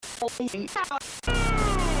Make you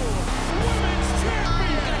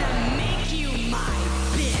my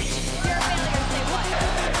bitch. You're a failure. Say what? You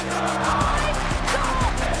couldn't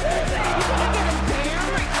give a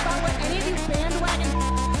damn about what any of these bandwagon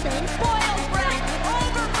think. Spoiled brat,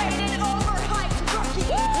 overrated, overhyped rookie.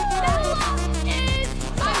 Noah is.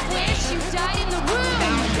 I wish you died in the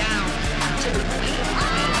womb. Down.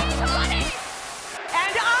 I'm honey.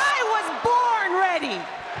 And I was born ready.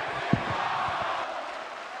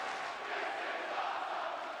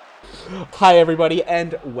 Hi everybody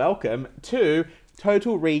and welcome to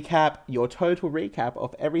Total Recap, your total recap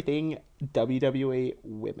of everything WWE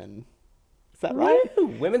women. Is that right? Woo!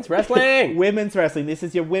 Women's wrestling! Women's wrestling. This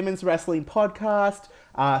is your women's wrestling podcast,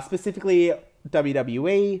 specifically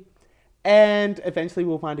WWE, and eventually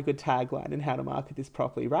we'll find a good tagline and how to market this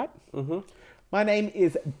properly, right? Mm-hmm. My name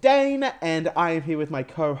is Dane and I am here with my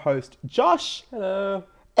co-host Josh. Hello.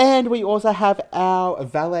 And we also have our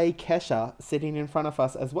valet Kesha sitting in front of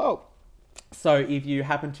us as well. So if you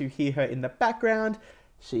happen to hear her in the background,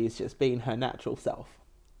 she's just being her natural self.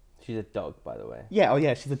 She's a dog, by the way.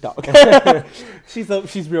 Yeah, she's a dog.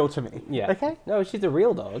 she's real to me. Yeah. Okay? No, she's a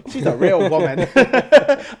real dog. She's a real woman.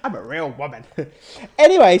 I'm a real woman.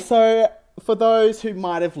 Anyway, so for those who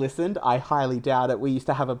might have listened, I highly doubt it, we used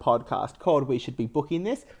to have a podcast called We Should Be Booking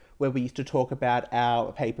This, where we used to talk about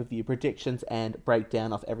our pay-per-view predictions and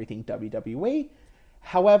breakdown of everything WWE.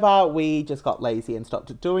 However, we just got lazy and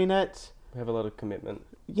stopped doing it. We have a lot of commitment.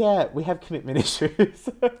 Yeah, we have commitment issues.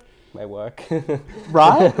 My work.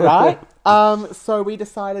 Right. So we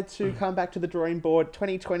decided to come back to the drawing board,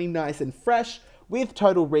 2020 nice and fresh, with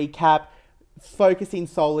Total Recap, focusing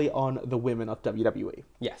solely on the women of WWE.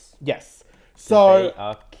 Yes. Yes. They So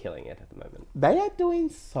are killing it at the moment. they are doing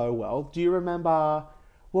so well. Do you remember,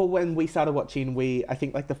 well, when we started watching, I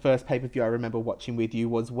think like the first pay-per-view I remember watching with you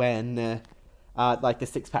was when like the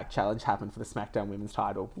six-pack challenge happened for the SmackDown Women's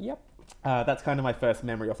title. Yep. That's kind of my first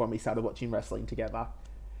memory of when we started watching wrestling together.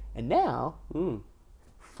 And now, Mm.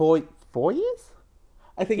 4 years?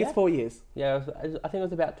 I think it's Yeah. 4 years. Yeah, I think it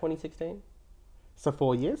was about 2016. So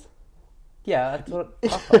 4 years? Yeah, that's what...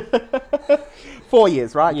 4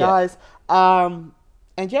 years, right, Yeah. guys? And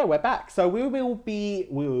yeah, we're back. So we will be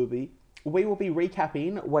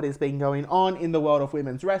recapping what has been going on in the world of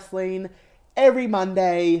women's wrestling every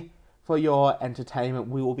Monday. For your entertainment,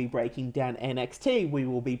 we will be breaking down NXT, we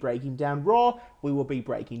will be breaking down Raw, we will be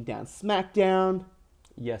breaking down SmackDown.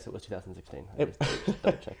 Yes, it was 2016. I Yep. just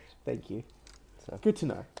double checked. Thank you. So. Good to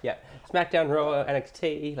know. Yeah. SmackDown, Raw,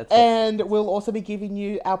 NXT. Let's go. And we'll also be giving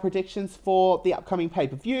you our predictions for the upcoming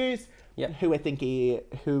pay-per-views, Yep. who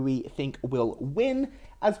we think will win,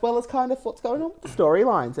 as well as kind of what's going on with the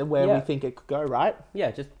storylines and where we Yeah. think it could go, right? Yeah,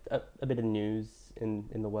 just a bit of news in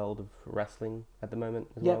the world of wrestling at the moment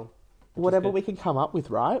as Yep. well. which is Whatever good. we can come up with,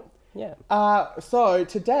 right? Yeah. So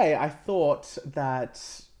today I thought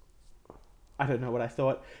that... I don't know what I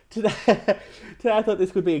thought. Today I thought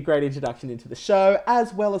this would be a great introduction into the show,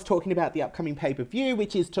 as well as talking about the upcoming pay-per-view,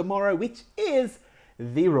 which is tomorrow, which is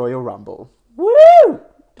the Royal Rumble. Woo!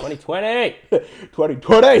 2020!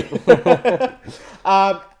 2020!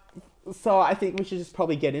 So I think we should just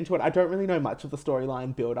probably get into it. I don't really know much of the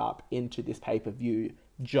storyline build up into this pay-per-view,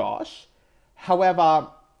 Josh. However,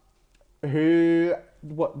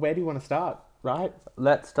 where do you want to start, right?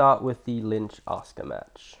 Let's start with the Lynch-Asuka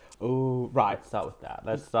match. Oh, right. Let's start with that.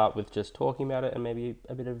 Let's start with just talking about it and maybe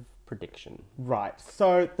a bit of prediction. Right.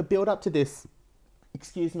 So the build up to this,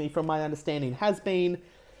 from my understanding, has been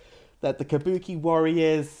that the Kabuki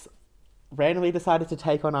Warriors randomly decided to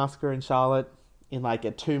take on Asuka and Charlotte in like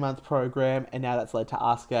a 2-month program, and now that's led to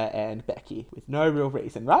Asuka and Becky with no real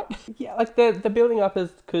reason, right? Yeah, like the building up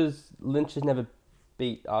is because Lynch has never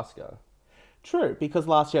beat Asuka. True, because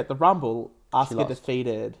last year at the Rumble, Asuka lost.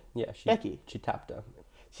 defeated Yeah, Becky. She tapped her.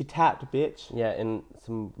 She tapped, bitch. Yeah, in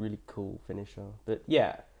some really cool finisher. But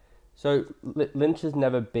yeah, so Lynch has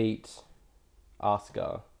never beat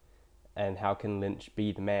Asuka, and how can Lynch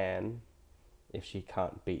be the man if she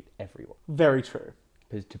can't beat everyone? Very true.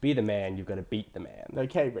 Because to be the man, you've got to beat the man.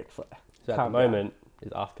 Okay, Ric Flair. So at Calm the down. moment,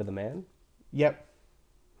 is Asuka the man? Yep,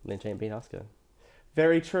 Lynch ain't beat Asuka.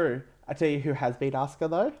 very true. I tell you who has beat Asuka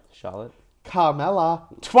though? Charlotte. Carmella.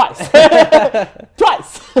 Twice.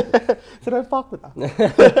 Twice. So don't fuck with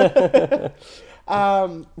her.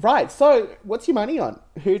 Right, so what's your money on?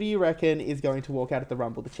 Who do you reckon is going to walk out at the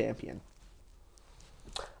Rumble the champion?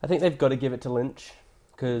 I think they've got to give it to Lynch.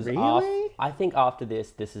 Because Really? I think after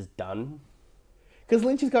this is done. Because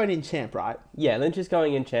Lynch is going in champ, right? Yeah, Lynch is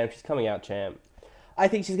going in champ. She's coming out champ. I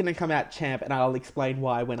think she's going to come out champ, and I'll explain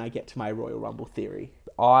why when I get to my Royal Rumble theory.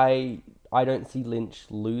 I I don't see Lynch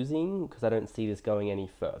losing because I don't see this going any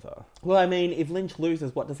further. Well, I mean, if Lynch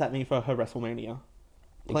loses, what does that mean for her WrestleMania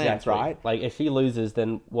plans, Exactly. right? Like, if she loses,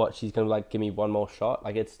 then what? She's going to, like, give me one more shot?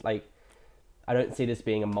 Like, it's, like, I don't see this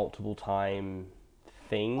being a multiple time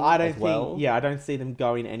thing I don't as well. think, I don't see them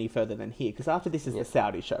going any further than here, because after this is the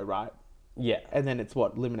Saudi show, right? Yeah. And then it's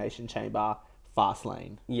what? Elimination Chamber,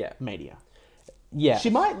 Fastlane, Yeah. Mania. Yeah. She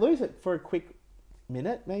might lose it for a quick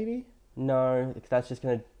minute, maybe? No, that's just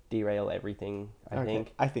going to derail everything, I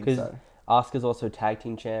think. I think 'Cause so. Asuka's also tag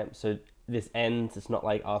team champ, so this ends. It's not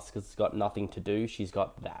like Asuka's got nothing to do. She's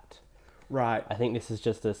got that. Right. I think this is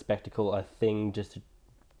just a spectacle, a thing just to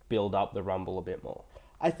build up the Rumble a bit more.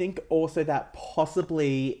 I think also that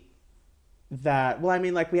possibly that... Well, I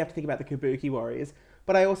mean, like, we have to think about the Kabuki Warriors,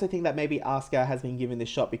 but I also think that maybe Asuka has been given this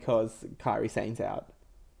shot because Kairi Sane's out.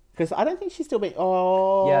 Because I don't think she's still been...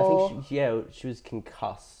 Oh... Yeah, I think she was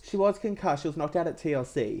concussed. She was concussed. She was knocked out at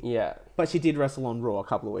TLC. Yeah. But she did wrestle on Raw a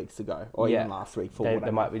couple of weeks ago. Or Yeah. even last week for They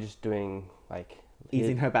whatever. might be just doing, like...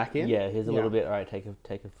 Easing her back in? Yeah, here's a Yeah. little bit, alright, take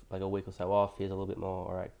like a week or so off. Here's a little bit more,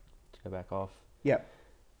 alright, go back off, Yep.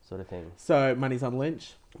 sort of thing. So, money's on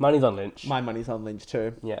Lynch. Money's on Lynch. My money's on Lynch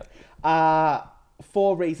too. Yeah.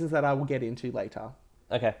 For reasons that I will get into later.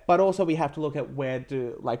 Okay, But also we have to look at where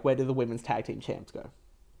do the women's tag team champs go?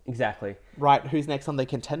 exactly. Right, who's next on the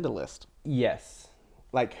contender list? Yes.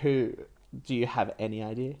 Like who? Do you have any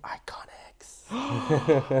idea? Iconics.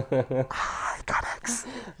 Iconics.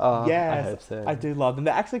 Oh, Yes, I hope so. I do love them.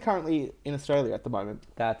 They're actually currently in Australia at the moment.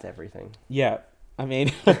 That's everything. Yeah, I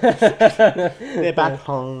mean, they're back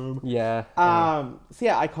home. Yeah. So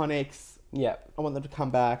yeah, Iconics. Yeah. I want them to come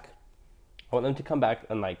back. I want them to come back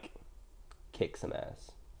and, like, kick some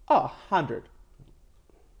ass. Oh, 100%.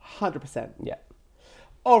 Yeah.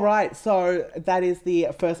 All right, so that is the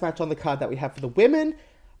first match on the card that we have for the women.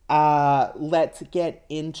 Let's get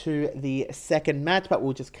into the second match, but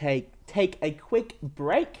we'll just take a quick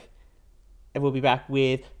break. And we'll be back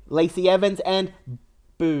with Lacey Evans and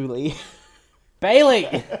Booley. Bailey!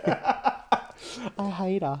 I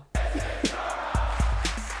hate her.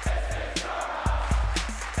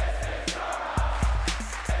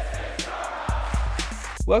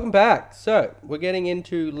 Welcome back. So, we're getting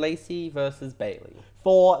into Lacey versus Bailey.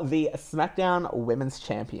 For the SmackDown Women's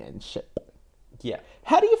Championship. Yeah.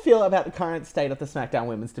 How do you feel about the current state of the SmackDown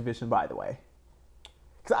Women's division, by the way?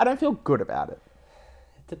 Because I don't feel good about it.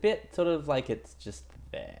 It's a bit sort of like it's just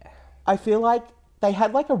there. I feel like they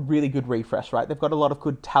had like a really good refresh, right? They've got a lot of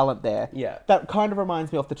good talent there. Yeah. That kind of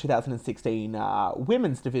reminds me of the 2016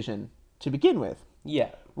 women's division to begin with,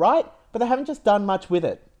 Yeah. right? But they haven't just done much with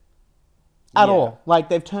it at Yeah. all. Like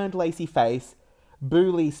they've turned Lacey face.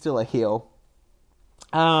 Booley's still a heel.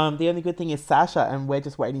 The only good thing is Sasha, and we're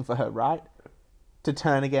just waiting for her, right? To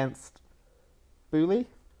turn against Booley.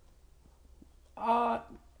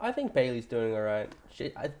 I think Bailey's doing alright.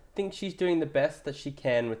 I think she's doing the best that she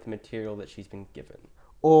can with the material that she's been given.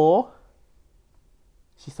 Or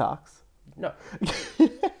she sucks. No.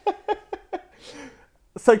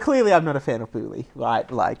 So clearly I'm not a fan of Booley, right?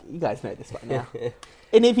 Like, you guys know this by now.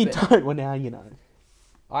 And if you don't, well now you know.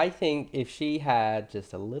 I think if she had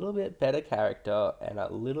just a little bit better character and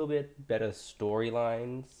a little bit better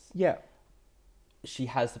storylines, Yeah. she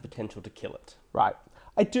has the potential to kill it. Right.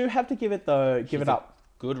 I do have to give it though, give She's it up.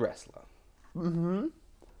 a good wrestler.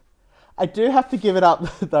 I do have to give it up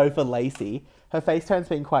though for Lacey. Her face turn's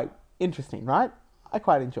been quite interesting, right? I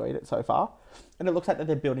quite enjoyed it so far. And it looks like that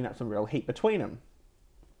they're building up some real heat between them.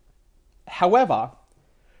 However,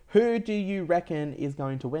 who do you reckon is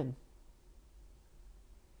going to win?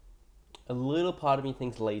 A little part of me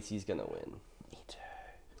thinks Lacey's gonna win. Me too.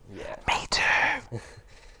 Yeah. Me too.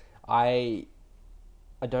 I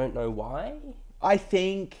don't know why, I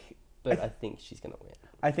think but I think she's gonna win.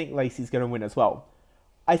 I think Lacey's going to win as well.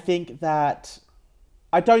 I think that...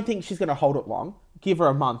 I don't think she's going to hold it long. Give her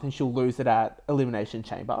a month and she'll lose it at Elimination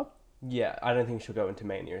Chamber. Yeah, I don't think she'll go into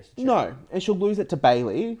Mania as a champ. No, and she'll lose it to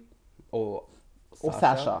Bailey Or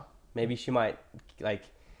Sasha. Maybe she might, like,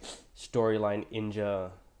 storyline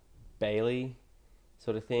injure Bailey,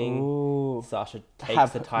 sort of thing. Ooh. Sasha takes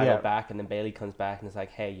Have- the title yeah. back, and then Bailey comes back and is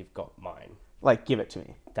like, hey, you've got mine. Like, give it to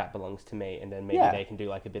me. That belongs to me. And then maybe Yeah. they can do,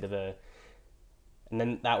 like, a bit of a... And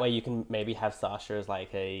then that way you can maybe have Sasha as,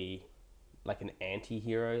 like, an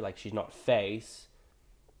anti-hero. Like, she's not face,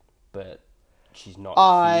 but she's not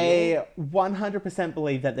heel. I 100%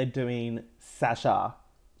 believe that they're doing Sasha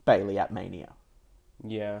Bailey at Mania.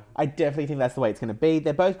 Yeah. I definitely think that's the way it's going to be.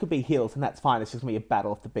 They both could be heels, and that's fine. It's just going to be a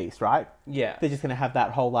battle of the beast, right? Yeah. They're just going to have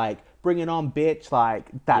that whole, like, bring it on, bitch, like,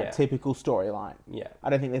 that Yeah. typical storyline. Yeah. I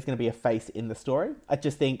don't think there's going to be a face in the story. I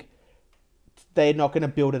just think they're not going to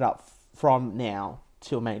build it up from now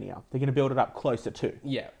till Mania. They're going to build it up closer to.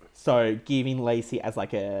 Yeah. So giving Lacey as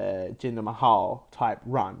like a Jinder Mahal type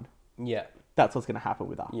run. Yeah. That's what's going to happen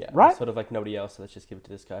with her. Yeah. Right? Sort of like nobody else, so let's just give it to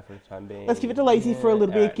this guy for the time being. Let's give it to Lacey for a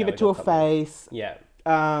little bit. Alright, give now it we to a got something. face.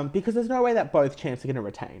 Yeah. Because there's no way that both champs are going to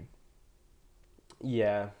retain.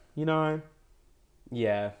 Yeah. You know?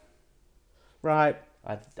 Yeah. Right.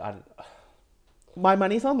 I My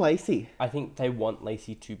money's on Lacey. I think they want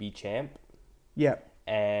Lacey to be champ, Yeah.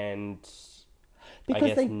 and Because I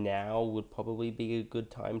guess they... now would probably be a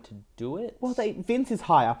good time to do it. Well, Vince is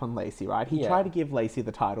high up on Lacey, right? He Yeah. tried to give Lacey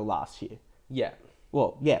the title last year. Yeah.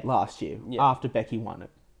 Well, yeah, last year. Yeah. After Becky won it.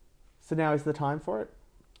 So now is the time for it?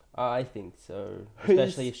 I think so. Who's-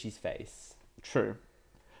 Especially if she's face. True.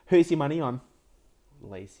 Who's your money on?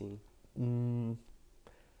 Lacey. Mm,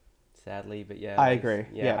 Sadly, but yeah. I Lace- agree,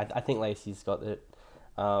 Yeah, yeah. I think Lacey's got it.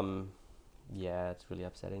 Yeah, it's really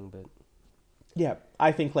upsetting, but yeah,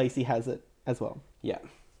 I think Lacey has it as well. yeah.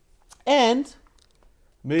 And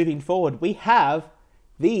moving forward, we have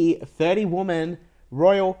the 30-woman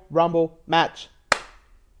Royal Rumble match.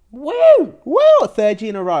 Woo! Woo! Third year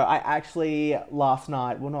in a row. I actually, last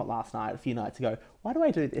night, well, not last night, a few nights ago. Why do I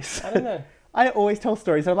do this? I don't know. I always tell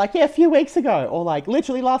stories. I'm like, yeah, a few weeks ago. Or like,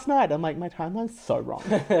 literally last night. I'm like, my timeline's so wrong.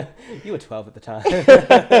 You were 12 at the time.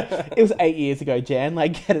 It was 8 years ago, Jan.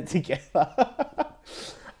 Like, get it together.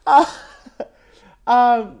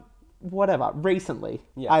 Whatever. Recently,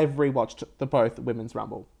 Yeah. I've rewatched the both Women's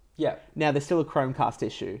Rumble. Yeah. Now, there's still a Chromecast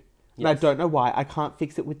issue. And I Yes. don't know why. I can't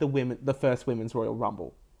fix it with the first Women's Royal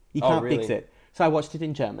Rumble. You Oh, can't fix really? it. So I watched it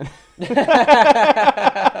in German.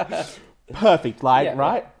 Perfect, like, Yeah,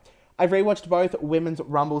 right? I've rewatched both Women's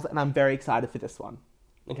Rumbles and I'm very excited for this one.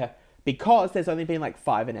 Okay. Because there's only been like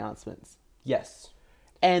 5 announcements. Yes.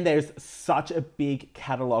 And there's such a big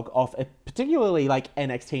catalogue of particularly like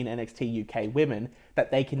NXT and NXT UK women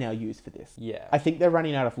that they can now use for this. Yeah. I think they're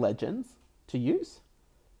running out of legends to use.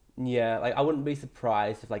 Yeah, like I wouldn't be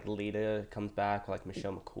surprised if like Lita comes back or like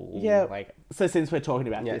Michelle McCool. Yeah. Like So since we're talking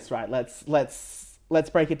about Yeah. this, right, let's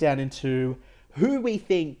break it down into who we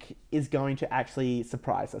think is going to actually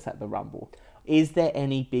surprise us at the Rumble. Is there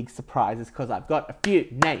any big surprises? Because I've got a few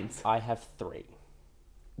names. I have 3.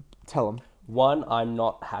 Tell them. One I'm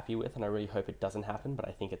not happy with, and I really hope it doesn't happen, but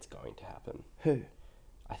I think it's going to happen. Who?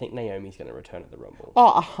 I think Naomi's going to return at the Rumble.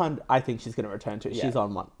 Oh, 100. I think she's going to return to it. Yeah.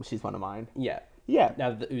 She's one of mine. Yeah. Yeah, Now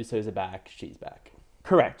that the Usos are back, she's back.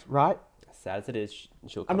 correct, right? As sad as it is,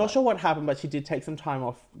 she'll come I'm not back. sure what happened, but she did take some time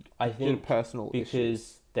off I due to think personal because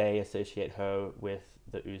issues. they associate her with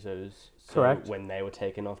the Usos. So Correct. when they were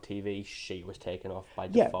taken off TV, she was taken off by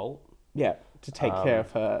Yeah. default. Yeah, to take care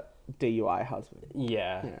of her DUI husband.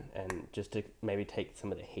 Yeah. Yeah. And just to maybe take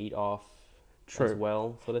some of the heat off as True.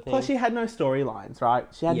 well, sort of thing. Plus, she had no storylines, right?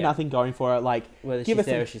 She had Yeah. nothing going for her. Like, Whether give she's us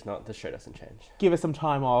there some, or she's not, the show doesn't change. give her some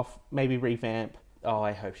time off, maybe revamp. Oh,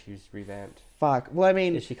 I hope she's revamped. Fuck. Well, I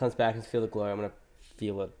mean, If she comes back and Feel the Glow, I'm going to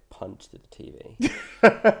feel a punch to the TV.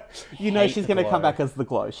 you know hate she's the going to come Glow. back as the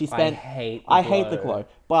Glow. She I spent. hate I hate the Glow,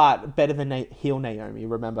 but better than heel Naomi.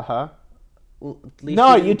 Remember her? At least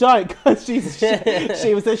No, she you didn't- don't, because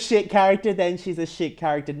she was a shit character. Then she's a shit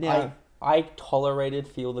character now. I tolerated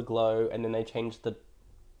Feel the Glow, and then they changed the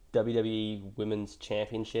WWE Women's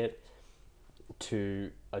Championship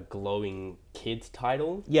to a glowing kids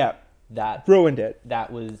title. Yeah, That ruined it.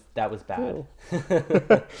 that was bad. Cool.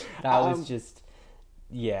 That was just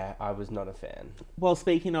I was not a fan. Well,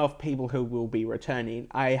 speaking of people who will be returning,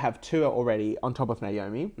 I have 2 already on top of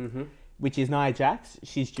Naomi, which is Nia Jax.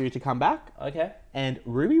 She's due to come back, Okay. and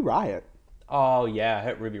Ruby Riott. Oh yeah, I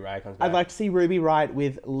hope Ruby Riott comes back. I'd like to see Ruby Riott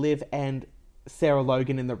with Liv and Sarah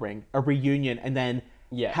Logan in the ring, a reunion, and then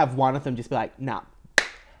Yeah. have one of them just be like, nah,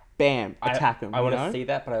 bam, attack them. I want know? to see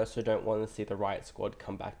that, but I also don't want to see the Riot Squad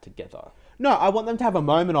come back together. No, I want them to have a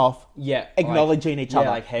moment of Yeah, acknowledging each other.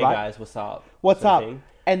 Like, hey right? guys, what's up? What's sort up? of thing.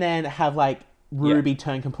 And then have like Ruby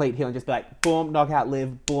turn complete heel and just be like, boom, knock out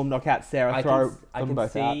Liv, boom, knock out Sarah, I throw can them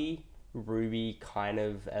both out. see Ruby kind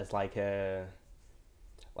of as like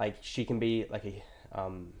she can be like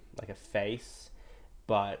a face,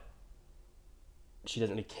 but she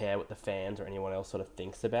doesn't really care what the fans or anyone else sort of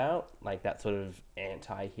thinks about, like that sort of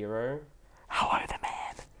anti-hero. Hello, the man.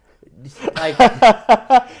 Like,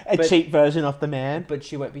 A cheap version of the man. but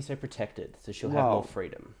she won't be so protected, so she'll have Well, more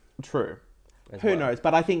freedom. True. as Who well. knows?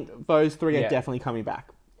 But I think those 3 are Yeah. definitely coming back.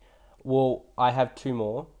 Well, I have 2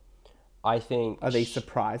 more. I think Are these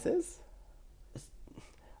surprises?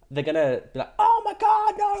 they're gonna be like, "Oh my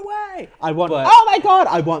god, no way!" I want. But- Oh my god!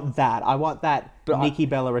 I want that. I want that. But Nikki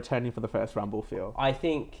Bella returning for the first Rumble feel. I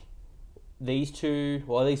think these 2,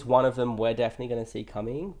 well, at least one of them, we're definitely going to see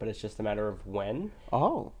coming, but it's just a matter of when.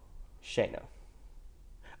 Oh, Shayna.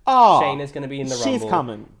 Oh, Shayna's going to be in the Rumble. she's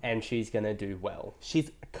coming. And she's going to do well. She's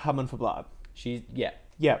coming for blood. Yeah.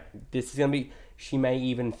 Yep. This is going to be... She may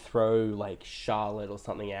even throw, like, Charlotte or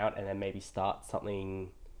something out and then maybe start something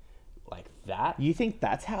like that. You think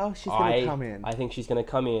that's how she's going to come in? I think she's going to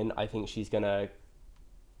come in. I think she's going to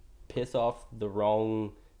piss off the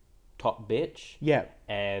wrong top bitch. Yeah.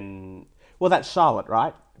 And... Well, that's Charlotte,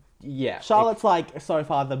 right? Yeah. Charlotte's, like, so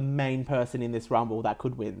far the main person in this Rumble that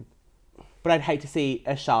could win. But I'd hate to see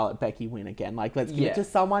a Charlotte Becky win again. Like, let's give it to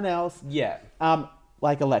someone else. Yeah.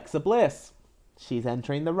 Like Alexa Bliss. She's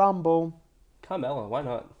entering the Rumble. Carmella, why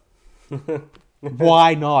not?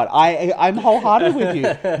 Why not? I'm wholehearted with you.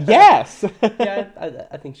 Yes. Yeah,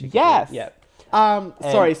 I think she could. Yes. Yeah.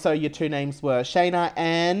 Sorry, so your two names were Shayna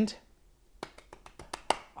and...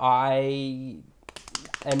 I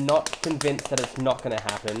am not convinced that it's not going to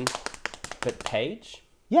happen, but Paige?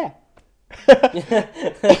 Yeah.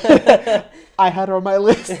 I had her on my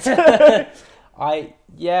list. I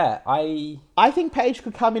think Paige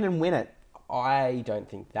could come in and win it. I don't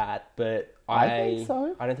think that, but I think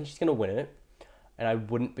so. I don't think she's going to win it, and I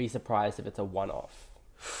wouldn't be surprised if it's a one-off.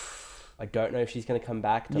 I don't know if she's going to come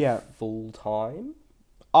back to full time.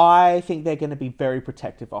 I think they're going to be very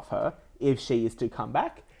protective of her if she is to come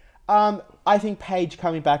back. I think Paige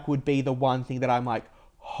coming back would be the one thing that I'm like,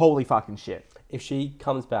 holy fucking shit. If she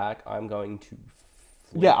comes back, I'm going to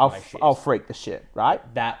I'll freak the shit, right?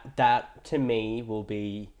 That to me will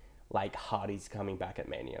be like Hardy's coming back at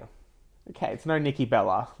Mania. Okay, it's no Nikki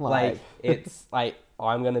Bella. Like it's like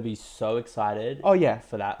I'm gonna be so excited. Oh yeah,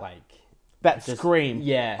 for that that scream.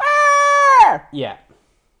 Yeah, Ah! yeah.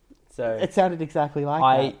 So it sounded exactly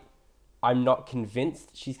like that. I'm not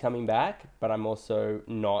convinced she's coming back, but I'm also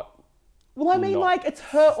not. Well, I mean, like it's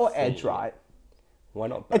her or Edge, right? Why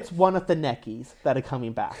not both? It's one of the neckies that are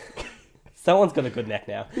coming back. Someone's got a good neck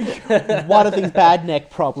now. One of these bad neck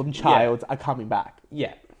problem childs are coming back.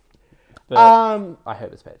 Yeah. But I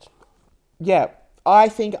hope it's Paige. Yeah. I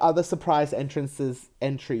think other surprise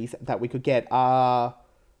entries that we could get are...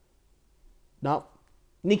 No.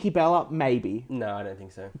 Nikki Bella, maybe. No, I don't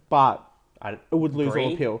think so. But it would lose Brie?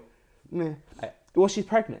 all appeal. Well, she's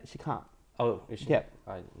pregnant. She can't. Oh, is she? Yeah.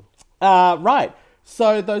 I... Right.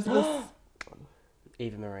 So those are the...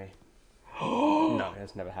 Eva Marie. No,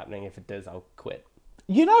 that's never happening. If it does, I'll quit.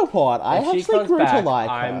 You know what? I If she actually comes grew back, to like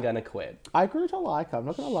her. I'm gonna quit. I grew to like her. I'm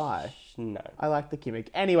not going to lie. No. I like the gimmick.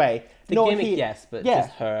 Anyway. The gimmick, yes, but just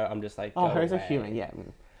her, I'm just like, Oh, go hers are away. human, yeah.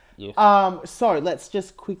 Yeah. So let's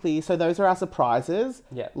just quickly... So those are our surprises.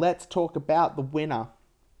 Yeah. Let's talk about the winner.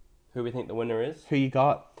 Who we think the winner is? Who you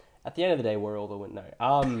got? At the end of the day, we're all the winner.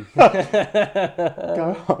 No.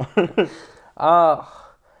 Go on.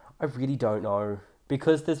 I really don't know.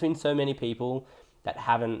 Because there's been so many people that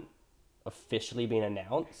haven't officially been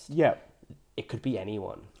announced. Yeah. It could be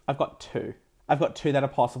anyone. I've got two. I've got two that are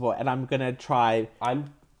possible, and I'm going to try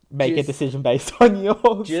I'm make a just- decision based on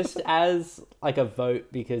yours. Just as like a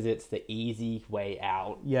vote because it's the easy way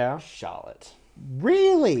out. Yeah. Charlotte.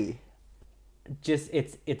 Really? Just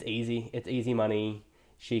it's easy. It's easy money.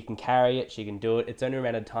 She can carry it. She can do it. It's only a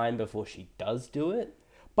matter of time before she does do it.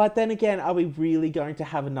 But then again, are we really going to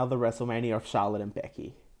have another WrestleMania of Charlotte and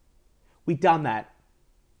Becky? We done that.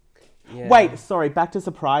 Yeah. Wait, sorry, back to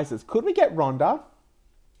surprises. Could we get Ronda?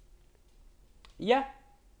 Yeah.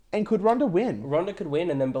 And could Ronda win? Ronda could win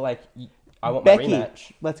and then be like, I want Becky, my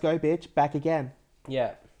rematch. let's go, bitch. Back again.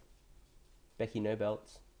 Yeah. Becky no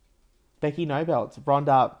belts. Becky no belts.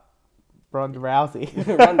 Ronda Rousey.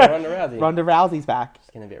 Ronda Rousey. Ronda Rousey's back. It's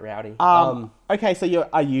getting a bit rowdy. Okay, so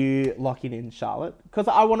are you locking in Charlotte? Because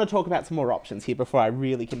I want to talk about some more options here before I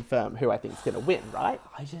really confirm who I think is going to win, right?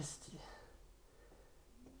 I just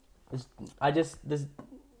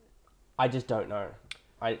don't know.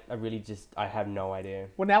 I have no idea.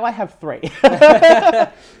 Well, now I have three.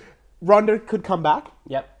 Ronda could come back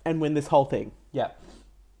Yep. and win this whole thing. Yep.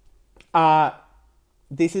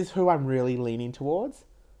 This is who I'm really leaning towards.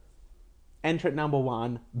 Entrant number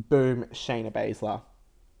one, boom, Shayna Baszler.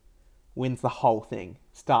 Wins the whole thing,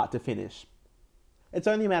 start to finish. It's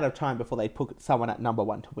only a matter of time before they put someone at number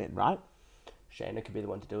one to win, right? Shayna could be the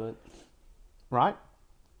one to do it. Right?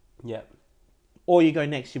 Yep. Or you go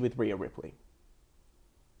next year with Rhea Ripley.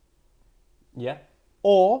 Yeah.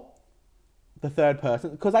 Or the third person,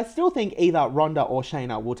 because I still think either Ronda or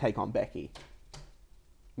Shayna will take on Becky.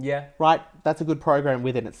 Yeah. Right? That's a good program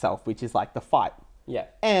within itself, which is like the fight. Yeah.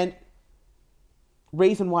 And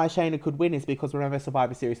reason why Shayna could win is because remember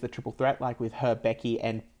Survivor Series, the triple threat, like with her, Becky,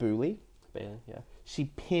 and Booley? Bailey, yeah. She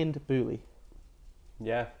pinned Booley.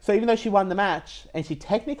 Yeah. So even though she won the match, and she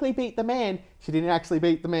technically beat the man, she didn't actually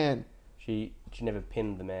beat the man. She never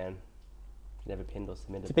pinned the man. Never pinned or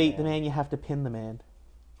submitted. To beat the man, you have to pin the man,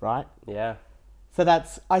 right? Yeah. So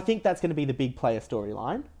I think that's going to be the big player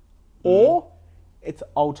storyline. Or it's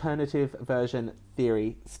alternative version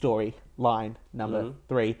theory storyline number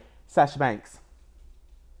 3. Sasha Banks.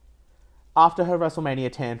 After her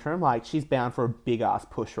WrestleMania tantrum, like, she's bound for a big ass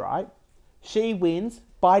push, right? She wins.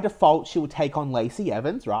 By default, she will take on Lacey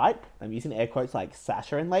Evans, right? I'm using air quotes like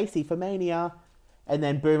Sasha and Lacey for Mania. And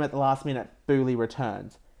then boom, at the last minute, Booley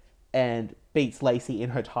returns and beats Lacey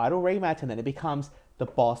in her title rematch. And then it becomes the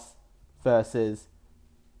Boss versus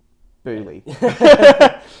Booley.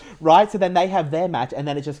 Right? So then they have their match and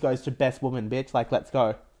then it just goes to best woman, bitch. Like, let's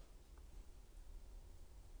go.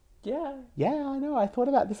 Yeah. Yeah, I know. I thought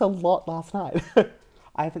about this a lot last night.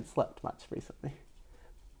 I haven't slept much recently.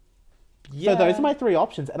 Yeah. So those are my 3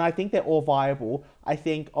 options, and I think they're all viable. I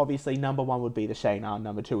think, obviously, number 1 would be the Shayna,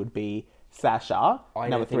 number 2 would be Sasha,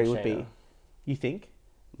 number 3 would be... You think?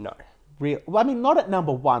 No. Well, I mean, not at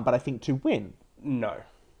number 1, but I think to win. No.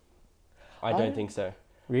 I don't think so.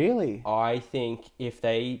 Really? I think if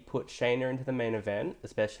they put Shayna into the main event,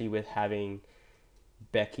 especially with having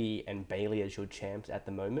Becky and Bayley as your champs at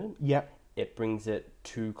the moment, Yep. it brings it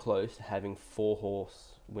too close to having 4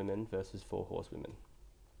 horsewomen versus 4 horsewomen.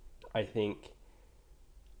 I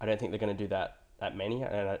don't think they're going to do that at Mania.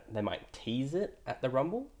 And they might tease it at the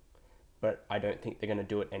Rumble, but I don't think they're going to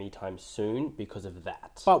do it anytime soon because of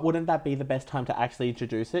that. But wouldn't that be the best time to actually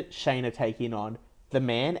introduce it? Shayna taking on the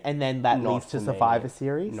man, and then that leads to Survivor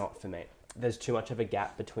Series? Not for me. There's too much of a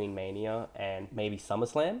gap between Mania and maybe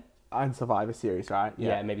SummerSlam. And Survivor Series, right?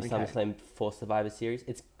 Yeah, maybe SummerSlam for Survivor Series.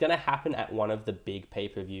 It's going to happen at one of the big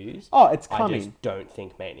pay-per-views. Oh, it's coming. I just don't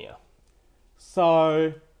think Mania.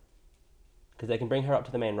 So... Because they can bring her up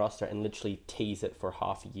to the main roster and literally tease it for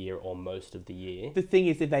half a year or most of the year. The thing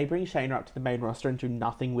is, if they bring Shayna up to the main roster and do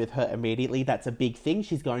nothing with her immediately, that's a big thing.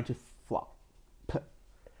 She's going to flop.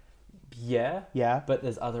 Yeah. Yeah. But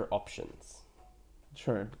there's other options.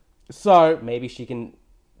 True. So... Maybe she can,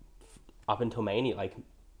 up until Mania, like,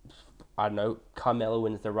 I don't know, Carmella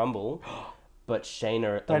wins the Rumble, but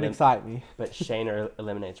Shayna... Don't excite me. But Shayna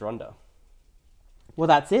eliminates Ronda. Well,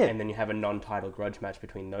 that's it. And then you have a non-title grudge match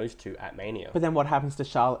between those two at Mania. But then what happens to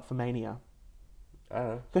Charlotte for Mania? I don't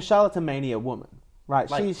know. Because Charlotte's a Mania woman, right?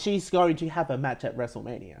 Like- She's going to have a match at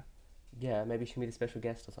WrestleMania. Yeah, maybe she can be the special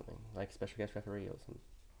guest or something. Like, special guest referee or something.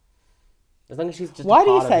 As long as she's just Why a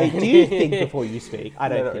do you part say, of it. do you think before you speak? I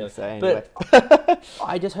No, don't not think really. so, anyway. But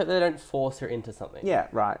I just hope they don't force her into something. Yeah,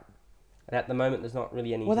 right. And at the moment, there's not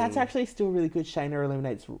really anything... Well, that's actually still really good. Shayna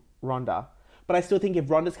eliminates Ronda. But I still think if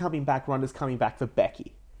Ronda's coming back for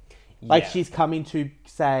Becky. Like, Yeah. she's coming to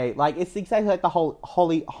say... Like, it's exactly like the whole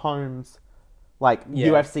Holly Holmes, like, Yeah.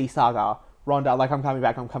 UFC saga. Ronda, like, I'm coming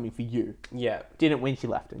back, I'm coming for you. Yeah. Didn't win, she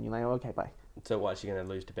left. And you're like, oh, okay, bye. So what, she's going to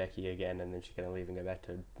lose to Becky again and then she's going to leave and go back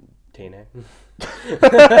to TNA?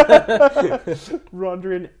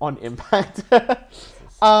 Ronda on Impact.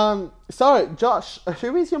 So, Josh,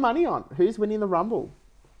 who is your money on? Who's winning the Rumble?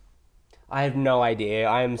 I have no idea.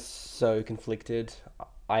 I am so conflicted.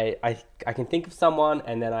 I can think of someone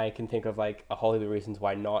and then I can think of like a whole heap of reasons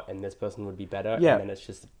why not and this person would be better. Yeah. And then it's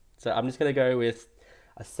just... So I'm just going to go with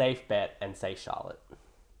a safe bet and say Charlotte.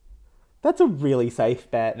 That's a really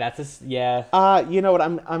safe bet. Yeah. You know what?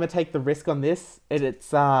 I'm gonna take the risk on this.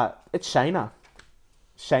 It's Shayna.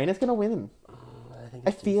 Shayna's gonna win.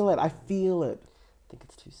 I feel it. I feel it. I think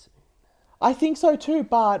it's too soon. I think so too,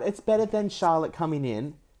 but it's better than Charlotte coming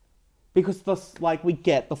in because we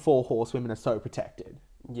get the 4 horsewomen are so protected.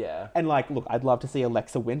 Yeah. And like, look, I'd love to see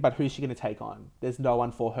Alexa win, but who's she gonna take on? There's no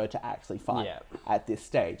one for her to actually fight at this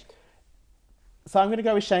stage. So I'm gonna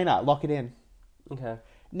go with Shayna. Lock it in. Okay.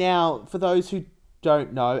 Now, for those who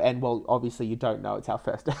don't know, and well, obviously you don't know, it's our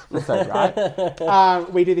first episode, right?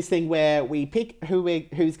 We do this thing where we pick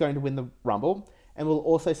who's going to win the Rumble, and we'll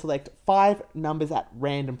also select 5 numbers at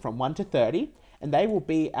random from 1 to 30, and they will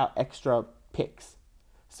be our extra picks.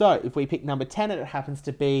 So, if we pick number 10 and it happens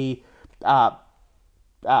to be... I've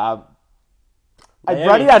run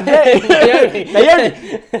out of Naomi.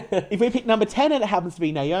 If we pick number 10 and it happens to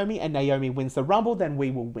be Naomi, and Naomi wins the Rumble, then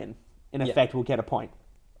we will win. In effect, we'll get a point.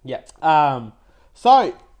 Yeah.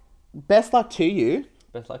 So, best luck to you.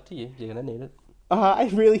 Best luck to you. You're going to need it. I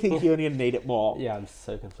really think you're going to need it more. Yeah, I'm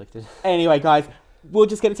so conflicted. Anyway, guys, we're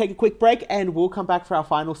just going to take a quick break and we'll come back for our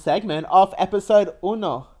final segment of episode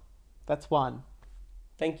 1. That's 1.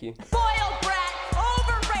 Thank you. Spoiled brat,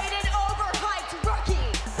 overrated, overhyped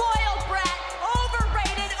rookie. Spoiled brat,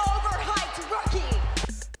 overrated, overhyped rookie.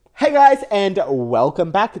 Hey guys, and welcome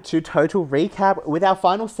back to Total Recap with our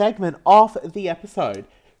final segment of the episode.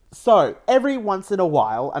 So, every once in a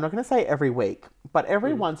while, I'm not going to say every week, but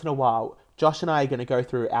every once in a while, Josh and I are going to go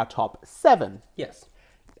through our top 7. Yes.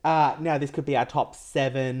 Now, this could be our top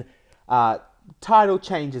 7 title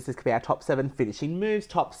changes. This could be our top 7 finishing moves,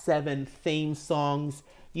 top 7 theme songs.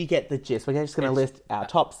 You get the gist. We're just going to list our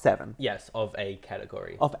top 7 Yes, of a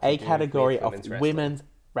category. of a To do category with of wrestling. women's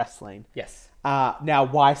wrestling. Yes. Now,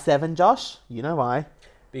 why 7, Josh? You know why.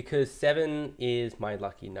 Because 7 is my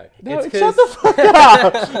lucky note. No, it's shut the fuck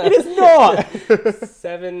up. It is not.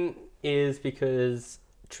 7 is because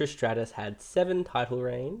Trish Stratus had 7 title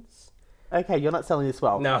reigns. Okay, you're not selling this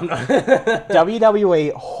well. No, I'm not.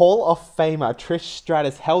 WWE Hall of Famer Trish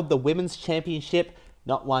Stratus held the women's championship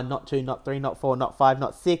not 1, not 2, not 3, not 4, not 5,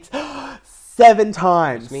 not 6, 7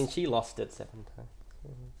 times. Which means she lost it 7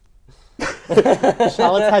 times.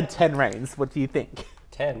 Charlotte's had 10 reigns. What do you think?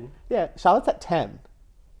 10? Yeah, Charlotte's at 10.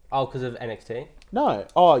 Oh, because of NXT? No.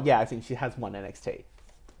 Oh, yeah, I think she has one NXT.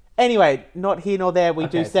 Anyway, not here nor there. We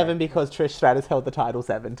do Okay, 7 sorry. because Trish Stratus held the title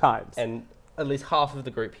 7 times. And at least half of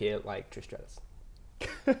the group here like Trish Stratus.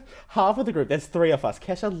 Half of the group, there's 3 of us.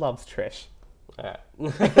 Kesha loves Trish. Alright.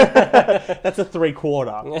 That's a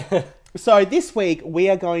 3/4. So this week we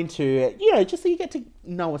are going to, just so you get to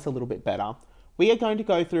know us a little bit better, we are going to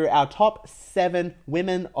go through our top 7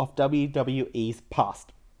 women of WWE's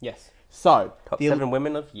past. Yes. So, Top the 7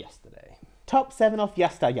 women of yesterday. top 7 of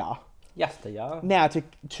yesteryear. Yesterday. Now,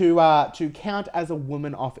 to count as a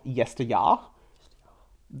woman of yesteryear,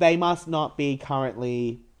 they must not be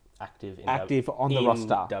currently Active on the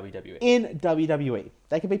roster. WWE. in WWE.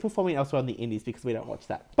 They could be performing elsewhere on the indies because we don't watch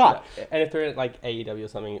that. But, Yeah. And if they're in like AEW or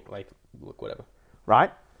something, like, look, whatever.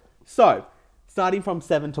 right? So, starting from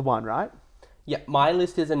 7 to 1, right? Yeah, my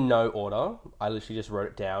list is in no order. I literally just wrote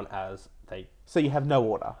it down as they. So you have no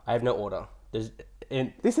order. I have no order. There's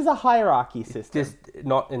in This is a hierarchy system. just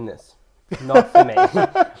not in this. Not for me.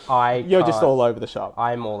 You're just can't- all over the shop.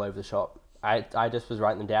 I'm all over the shop. I just was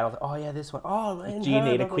writing them down. I was like, oh yeah, this one. Oh, man, Do you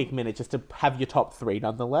need a quick minute just to have your top 3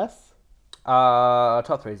 nonetheless?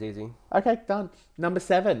 Top 3 is easy. Okay, done. Number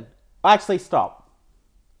 7. Actually, stop.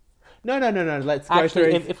 No. Let's go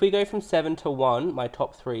Actually, through. if we go from 7 to 1, my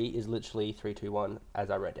top 3 is literally 3, 2, 1, as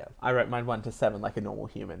I wrote down. I wrote mine 1 to 7 like a normal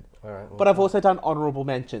human. All right. Well, But I've also done honourable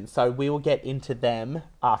mentions, so we will get into them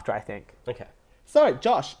after, I think. okay. So,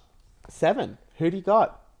 Josh, 7. Who do you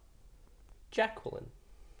got? Jacqueline.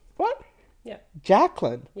 What? Yeah.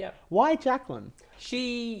 Jacqueline. Yeah. Why Jacqueline?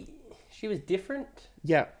 She was different.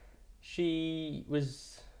 Yeah. She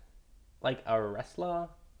was like a wrestler.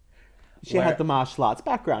 She Where- had the martial arts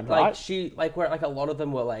background, Like right? she where like a lot of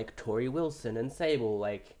them were like Tori Wilson and Sable,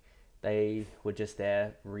 like they were just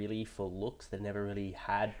there really for looks. They never really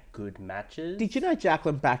had good matches. Did you know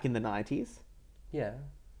Jacqueline back in the 90s? Yeah.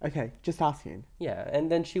 Okay, just asking. Yeah.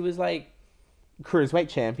 And then she was like Cruiserweight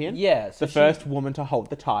champion. yeah, so The she- first woman to hold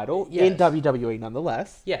the title in Yes. WWE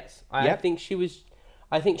nonetheless. Yes. I Yep. think she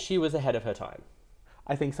was ahead of her time.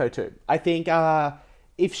 I think so too. I think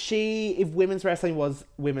if women's wrestling was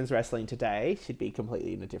women's wrestling today, she'd be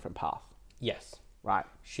completely in a different path. Yes. Right.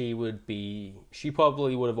 She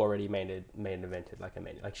probably would have already made an event like a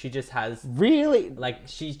main. Like she just has Really? like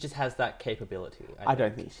she just has that capability. I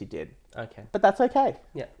don't think she did. Okay. But that's okay.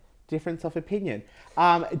 Yeah. Difference of opinion.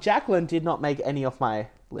 Jacqueline did not make any of my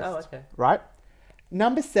list. Oh, okay. Right?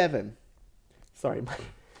 Number 7. Sorry,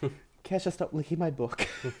 Kesha, stop licking my book.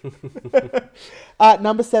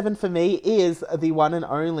 Number 7 for me is the one and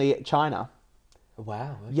only China.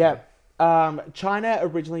 Wow. Okay. Yeah. China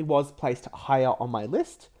originally was placed higher on my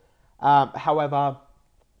list. However,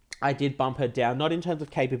 I did bump her down, not in terms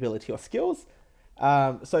of capability or skills.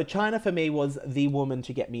 So China for me was the woman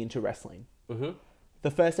to get me into wrestling. Mm-hmm.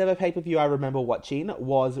 The first ever pay-per-view I remember watching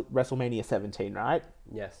was WrestleMania 17, right?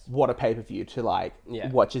 Yes. What a pay-per-view to Yeah.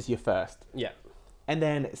 watch as your first. Yeah. And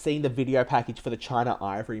then seeing the video package for the China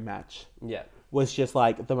Ivory match Yeah. was just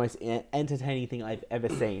like the most entertaining thing I've ever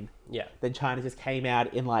seen. Yeah. Then China just came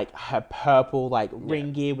out in like her purple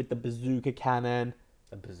ring gear with the bazooka cannon.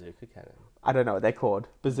 A bazooka cannon. I don't know what they're called.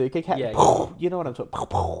 Bazooka cannon? Yeah. You know what I'm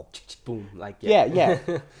talking. Boom. Like Yeah.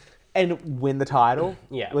 And win the title.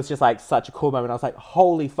 Yeah. It was just like such a cool moment. I was like,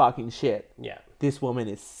 holy fucking shit. Yeah. This woman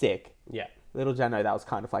is sick. Yeah. Little did I know that was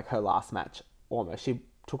kind of like her last match. Almost. She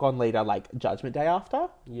took on Lita like Judgment Day after.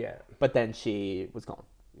 Yeah. But then she was gone.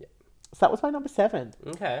 Yeah. So that was my number 7.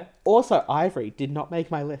 Okay. Also, Ivory did not make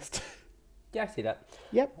my list. Yeah, I see that.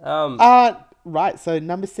 Yep. Um, Right, so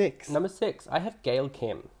number 6. number 6, I have Gail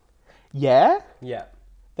Kim. Yeah? Yeah.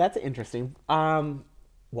 That's interesting.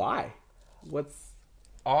 Why?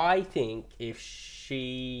 I think if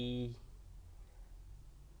she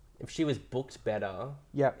was booked better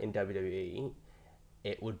Yep. in WWE,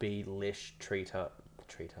 it would be Lish Treater.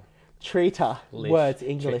 Treater. Lish. Words,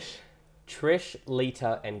 English. Trish,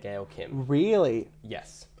 Lita, and Gail Kim. Really?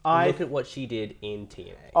 Yes. I- Look at what she did in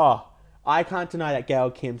TNA. Oh, I can't deny that Gail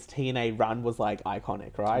Kim's TNA run was like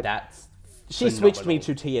iconic, right? That's She switched me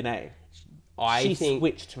phenomenal. to TNA. I She think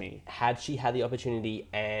switched me. had she had the opportunity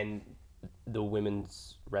and the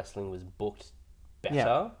women's wrestling was booked better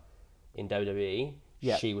Yeah. in WWE,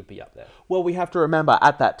 Yeah. she would be up there. Well, we have to remember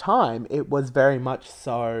at that time it was very much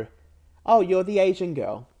so. Oh, you're the Asian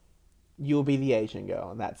girl. You'll be the Asian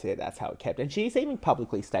girl, and that's it. That's how it kept. And she's even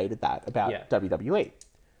publicly stated that about Yeah. WWE.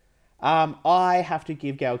 I have to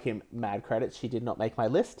give Gail Kim mad credit. She did not make my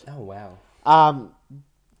list. Oh wow.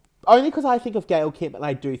 Only because I think of Gail Kim and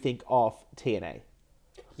I do think of TNA.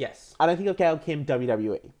 Yes. I don't think of Gail Kim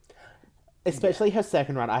WWE. Especially her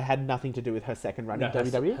second run. I had nothing to do with her second run in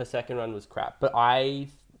WWE. Her second run was crap. But I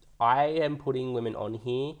am putting women on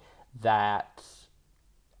here that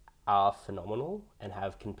are phenomenal and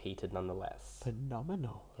have competed nonetheless.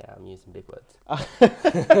 Phenomenal. Yeah, I'm using big words.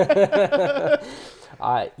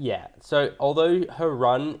 Yeah. So although her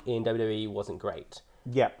run in WWE wasn't great,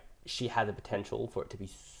 Yep. she had the potential for it to be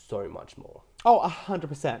so much more. Oh,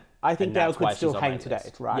 100%. I think And Gail that's why could still she's on my hang today,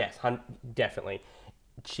 list. right? Yes, definitely.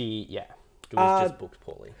 It was just booked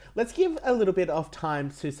poorly. Let's give a little bit of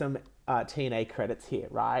time to some TNA credits here,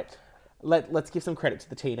 right? Let's give some credit to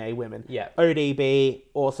the TNA women. Yeah. ODB,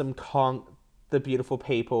 Awesome Kong, The Beautiful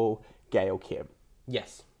People, Gail Kim.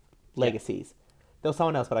 Yes. Legacies. There was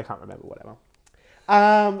someone else, but I can't remember, whatever.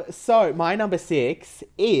 So my number 6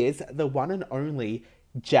 is the one and only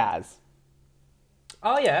Jazz.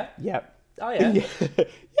 Oh yeah. Yep. Oh yeah. Yeah.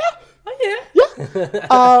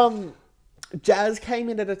 Oh yeah. Jazz came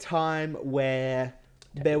in at a time where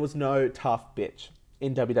there was no tough bitch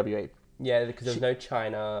in WWE. Yeah, because there's no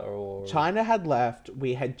China or China had left.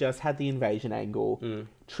 We had just had the invasion angle.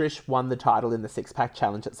 Trish won the title in the six-pack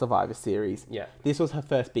challenge at Survivor Series. Yeah. This was her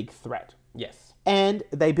first big threat. Yes. And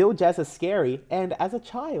they built Jazz as scary. And as a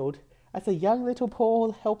child, as a young little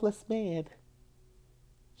poor helpless man,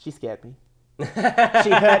 she scared me. She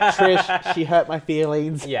hurt Trish. She hurt my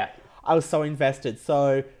feelings. Yeah. I was so invested.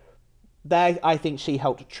 So I think she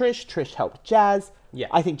helped Trish. Trish helped Jazz. Yeah.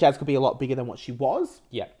 I think Jazz could be a lot bigger than what she was.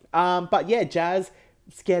 Yeah. But yeah, Jazz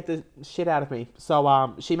scared the shit out of me.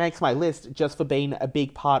 So she makes my list just for being a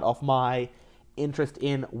big part of my interest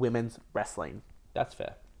in women's wrestling. That's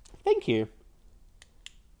fair. Thank you.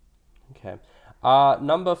 Okay.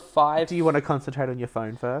 Number 5. Do you want to concentrate on your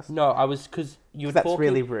phone first? No, I was because you were That's talking.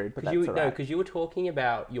 really rude, but 'cause that's you, all No, right. because you were talking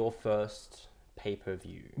about your first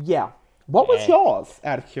pay-per-view. Yeah. What was Yeah. yours,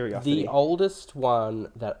 out of curiosity? The oldest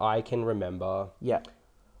one that I can remember Yeah.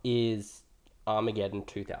 is Armageddon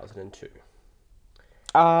 2002.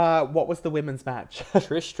 What was the women's match?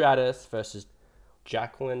 Trish Stratus versus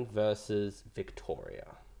Jacqueline versus Victoria.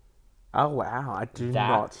 Oh, wow. I do That-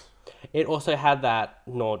 not. It also had that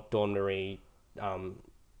Dawn Marie,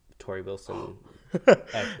 Tori Wilson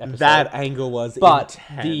episode. That angle was But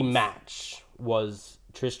intense. the match was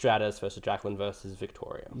Trish Stratus versus Jacqueline versus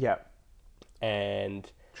Victoria. Yeah. And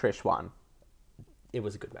Trish won. it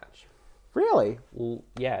was a good match. Really? Well,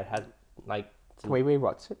 yeah, it had like Can we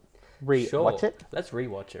rewatch it? sure. Watch it? Let's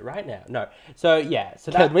rewatch it right now. No. So yeah,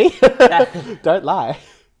 so Can that we? that, Don't lie.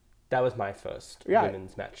 that was my first Right.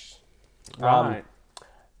 women's match. Right.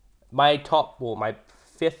 My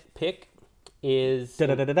 5th pick is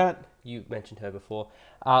Da-da-da-da-da. you mentioned her before.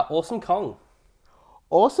 Awesome Kong.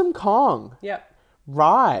 Awesome Kong. Yeah.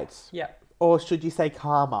 Right. Yeah. Or should you say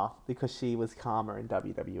Karma? Because she was Karma in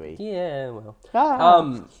WWE. Yeah, well.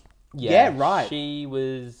 Ah. Yeah, right. She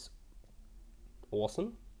was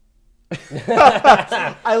awesome.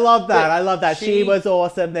 I love that. I love that. She she- was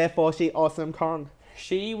awesome, therefore she Awesome Kong.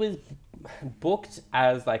 She was booked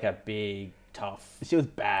as like a big, tough, She was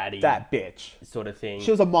baddie that bitch. sort of thing.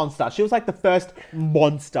 She was a monster. She was like the first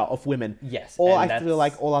monster of women. Yes, Or and I feel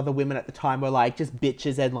that's- like all other women at the time were like just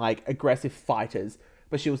bitches and like aggressive fighters.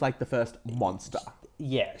 But she was like the first monster.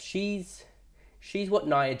 Yeah, she's what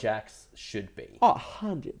Nia Jax should be. Oh,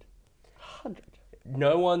 100. 100.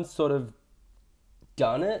 No one's sort of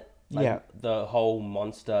done it. Like Yeah. the whole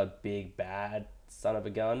monster, big, bad son of a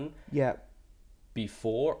gun Yeah.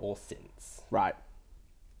 before or since. Right.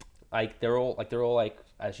 Like they're all like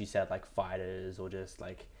as you said, like fighters or just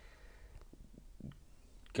like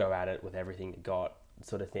go at it with everything you got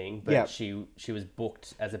sort of thing. But Yeah. she was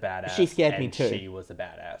booked as a badass. She scared me and too. She was a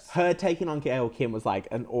badass. Her taking on Gail Kim was like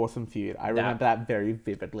an awesome feud. I remember that very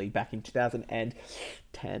vividly back in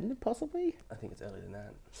 2010, possibly? I think it's earlier than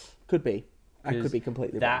that. Could be. I 'Cause could be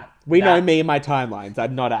completely that- wrong. We know that- me and my timelines.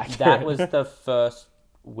 I'm not accurate. That was the first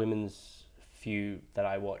women's feud that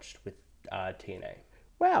I watched with TNA.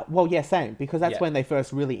 Wow. Well, yeah, same, because that's Yeah. when they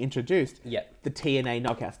first really introduced Yeah. the TNA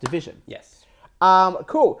Knockouts division. Yes.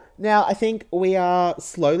 Cool. Now, I think we are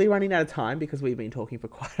slowly running out of time because we've been talking for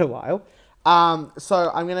quite a while.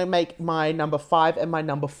 So I'm going to make my number 5 and my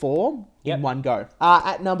number 4 Yep. in one go.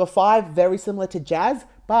 At number 5, very similar to Jazz,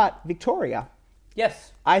 but Victoria.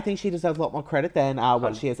 Yes. I think she deserves a lot more credit than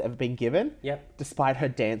what she has ever been given. Yep. Despite her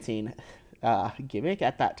dancing gimmick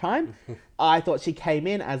at that time. I thought she came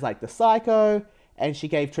in as like the psycho and she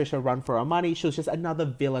gave Trish a run for her money. She was just another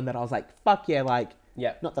villain that I was like, fuck yeah, like,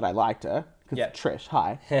 Yep. not that I liked her, because Yep. Trish,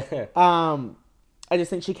 hi. I just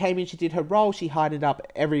think she came in, she did her role, she hided up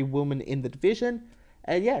every woman in the division,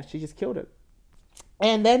 and yeah, she just killed it.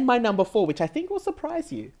 And then my number 4, which I think will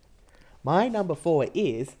surprise you. My number 4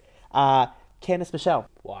 is Candice Michelle.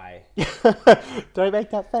 Why? Don't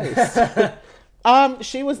make that face.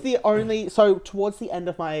 She was the only... So, towards the end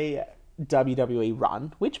of my WWE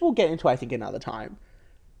run, which we'll get into, I think, another time,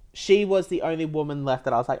 she was the only woman left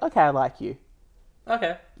that I was like, okay, I like you.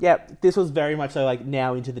 Okay. Yeah, this was very much so, like,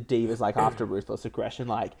 now into the divas, like, after Ruthless Aggression,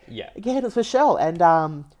 like... Yeah. Again, it's Michelle, and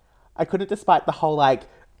I couldn't, despite the whole, like,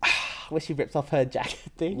 where she rips off her jacket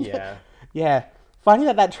thing. Yeah. Yeah. Funny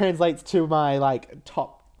that translates to my, like,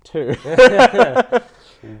 top 2.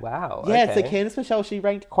 Wow. Yeah, so okay. Candice Michelle, she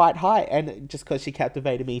ranked quite high, and just because she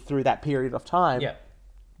captivated me through that period of time, Yeah.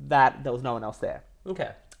 that there was no one else there.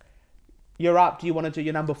 Okay. You're up. Do you want to do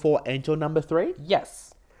your number 4 and your number 3?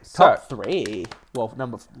 Yes. Top So, 3. Well,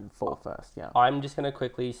 number 4 first, yeah. I'm just going to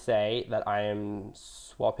quickly say that I am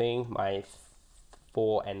swapping my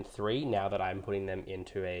 4 and 3 now that I'm putting them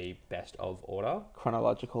into a best of order.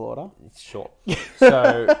 Chronological order. Sure.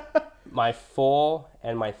 So, my 4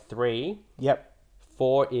 and my 3. Yep.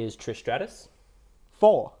 4 is Trish Stratus.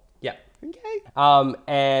 4. Yeah. Okay.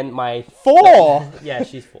 And my 4? Yeah,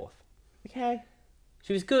 she's 4th. Okay.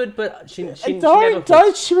 She was good, but she never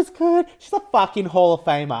Don't. She was good. She's a fucking Hall of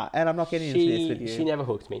Famer, and I'm not getting into this with you. She never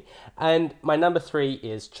hooked me. And my number 3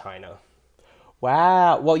 is China.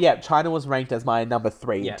 Wow. Well, yeah, China was ranked as my number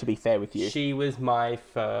 3, Yeah. to be fair with you. She was my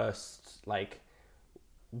first, like,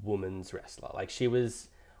 woman's wrestler. Like, she was...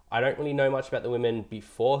 I don't really know much about the women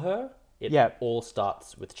before her. It Yeah. all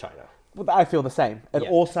starts with China. Well, I feel the same. It Yeah.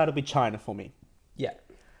 all started with China for me. Yeah.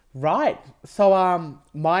 Right. So,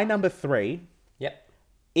 my number 3 Yep.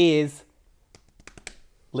 is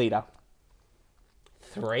Lita.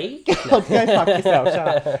 3? Go fuck yourself.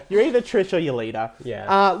 Shut up. You're either Trish or you're Lita.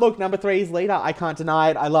 Yeah. Look, number 3 is Lita. I can't deny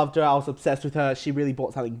it. I loved her. I was obsessed with her. She really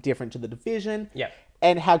brought something different to the division. Yep.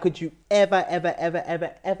 And how could you ever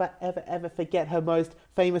forget her most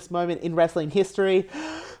famous moment in wrestling history?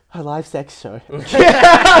 Her live sex show.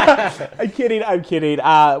 I'm kidding.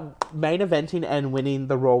 Main eventing and winning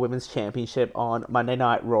the Raw Women's Championship on Monday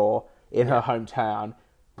Night Raw in her hometown.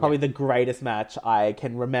 Probably the greatest match I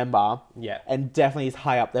can remember. Yeah. And definitely is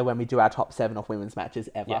high up there when we do our top 7 of women's matches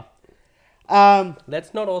ever. Yeah.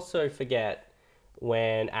 Let's not also forget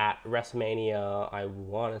when at WrestleMania, I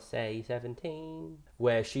want to say 17,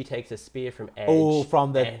 where she takes a spear from Edge. Oh,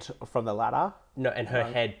 from and, the ladder? no, and her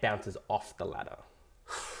head bounces off the ladder.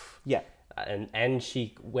 Yeah. And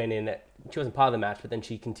she went in. She wasn't part of the match, but then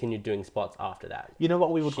she continued doing spots after that. You know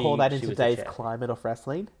what we would call that in she was today's the champ. climate of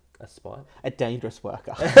wrestling? A spot. A dangerous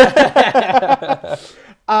worker.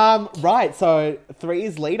 Right, so 3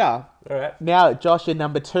 is Lita. All right. Now, Josh, you're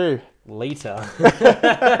number 2.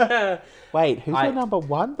 Lita. Wait, who's your number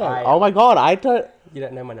 1 then? I- Oh my god, I don't... You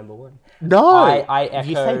don't know my number 1. No! I If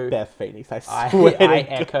you say echo- Beth Phoenix, I I swear to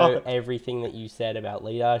echo God. everything that you said about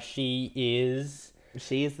Lita. She is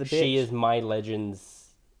She is the bitch. She is my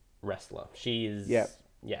Legends wrestler. She is. Yep.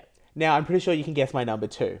 Yeah. Now, I'm pretty sure you can guess my number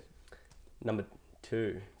 2. Number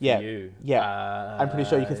 2. For Yeah. You. Yeah. I'm pretty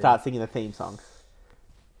sure you can start singing the theme song.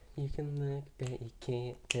 You can look, but you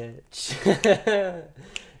can't touch.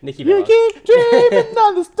 Nikki You Bella. keep dreaming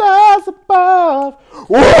on the stars above.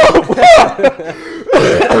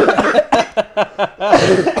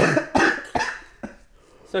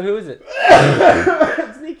 So who is it?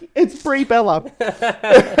 It's Brie Bella.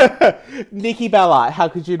 Nikki Bella, how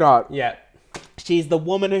could you not? Yeah. She's the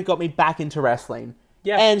woman who got me back into wrestling.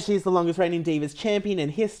 Yeah. And she's the longest reigning Divas champion in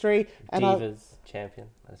history. And Divas champion.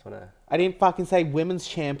 I just want to. I didn't fucking say women's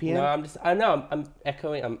champion. No, I'm just. I know. I'm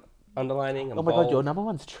echoing. I'm underlining. I'm Oh my bold. god, your number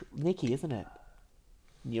 1's Nikki, isn't it?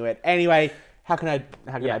 Knew it. Anyway, how can I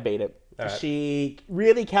beat it? Alright. She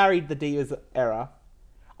really carried the Divas era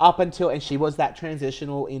up until, and she was that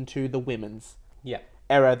transitional into the women's Yeah.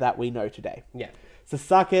 era that we know today. Yeah. So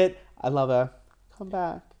suck it. I love her. Come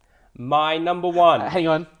back. My number 1. Hang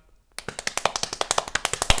on.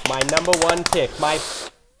 My number 1 pick. My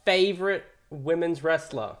favorite women's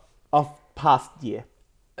wrestler. Of past year.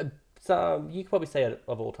 So you could probably say it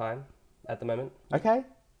of all time at the moment. Okay.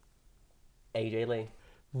 AJ Lee.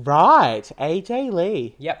 Right, AJ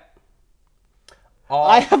Lee. Yep.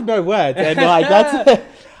 I have no words, and like that's,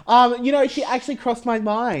 you know, she actually crossed my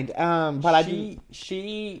mind, but I didn't.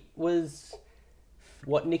 She was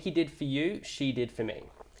what Nikki did for you. She did for me.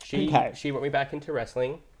 She brought me back into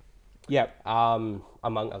wrestling. Yep. Among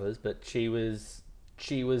others, but she was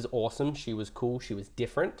awesome. She was cool. She was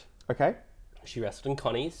different. Okay. She wrestled in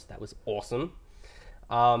Connie's. That was awesome.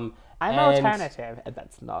 I'm and alternative, and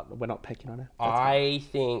that's not. We're not picking on her. That's fine. I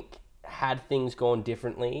think had things gone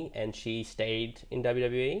differently and she stayed in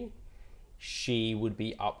WWE, she would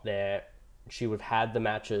be up there. She would have had the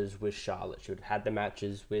matches with Charlotte. She would have had the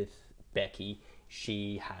matches with Becky.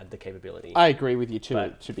 She had the capability. I agree with you too.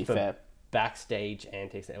 But To be for fair, backstage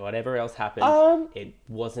antics and whatever else happened, it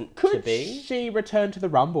wasn't to could be. she return to the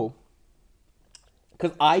Rumble?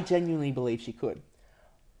 Because I genuinely believe she could.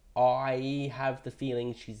 I have the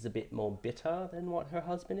feeling she's a bit more bitter than what her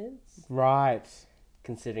husband is, Right.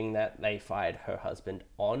 considering that they fired her husband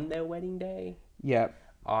on their wedding day. Yep.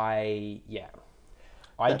 I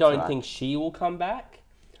That's don't right. think she will come back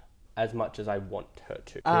as much as I want her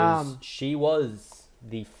to, because she was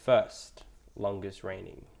the first longest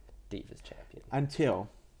reigning Divas champion.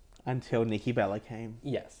 Until Nikki Bella came.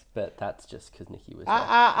 Yes, but that's just because Nikki was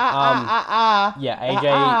Yeah,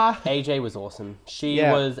 AJ was awesome. She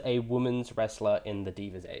Yeah. was a women's wrestler in the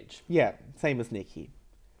Divas age. Yeah, same as Nikki.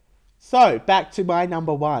 So, back to my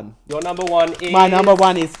number one. Your number one is... My number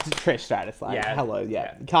one is Trish Stratus. Like, Yeah, hello,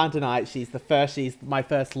 yeah. Can't deny it. She's my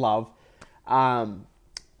first love.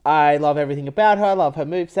 I love everything about her. I love her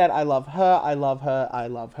moveset. I love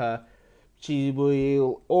her. She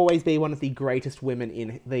will always be one of the greatest women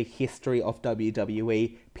in the history of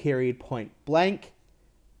WWE, period, point blank.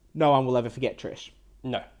 No one will ever forget Trish.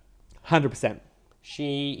 No. 100%.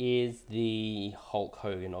 She is the Hulk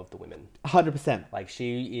Hogan of the women. 100%. Like,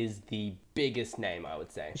 she is the biggest name, I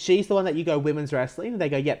would say. She's the one that you go women's wrestling, and they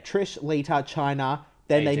go, yep, Trish, Lita, Chyna.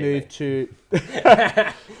 Then they AJ move Lee.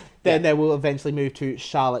 to... Then they will eventually move to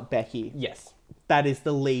Charlotte, Becky. Yes. That is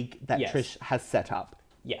the league that Yes. Trish has set up.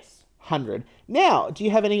 Yes. 100. Now, do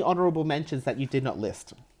you have any honourable mentions that you did not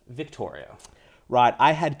list? Victoria. Right,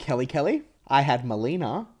 I had Kelly. I had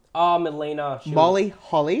Melina. Oh, Melina. Molly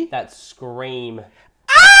Holly. That scream.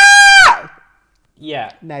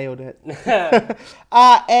 Yeah. Nailed it.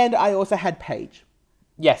 And I also had Paige.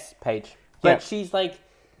 Yes, Paige. But Yep. she's like...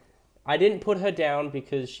 I didn't put her down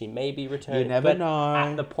because she may be returning. You never but know.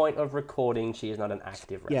 At the point of recording, she is not an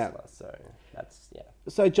active Yeah. wrestler. So, that's... Yeah.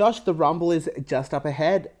 So, Josh, the Rumble is just up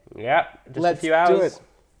ahead. Yeah. Just Let's a few hours.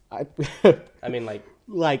 do it. I mean,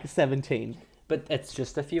 Like 17. but it's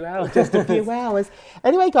just a few hours. Just a few hours.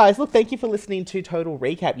 Anyway, guys, look, thank you for listening to Total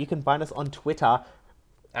Recap. You can find us on Twitter.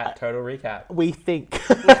 At Total Recap. We think.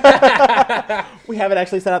 We haven't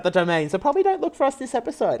actually set up the domain, so probably don't look for us this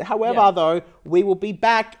episode. However, Yeah. though, we will be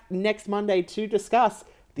back next Monday to discuss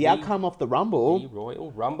the outcome of the Rumble, The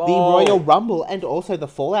Royal Rumble. the Royal Rumble, and also the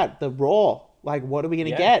Fallout, the Raw. Like, what are we going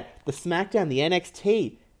to Yeah. get? The SmackDown, the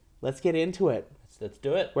NXT. Let's get into it. Let's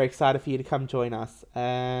do it. We're excited for you to come join us.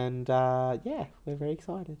 And, yeah, we're very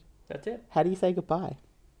excited. That's it. How do you say goodbye?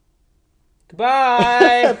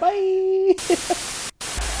 Goodbye. Bye!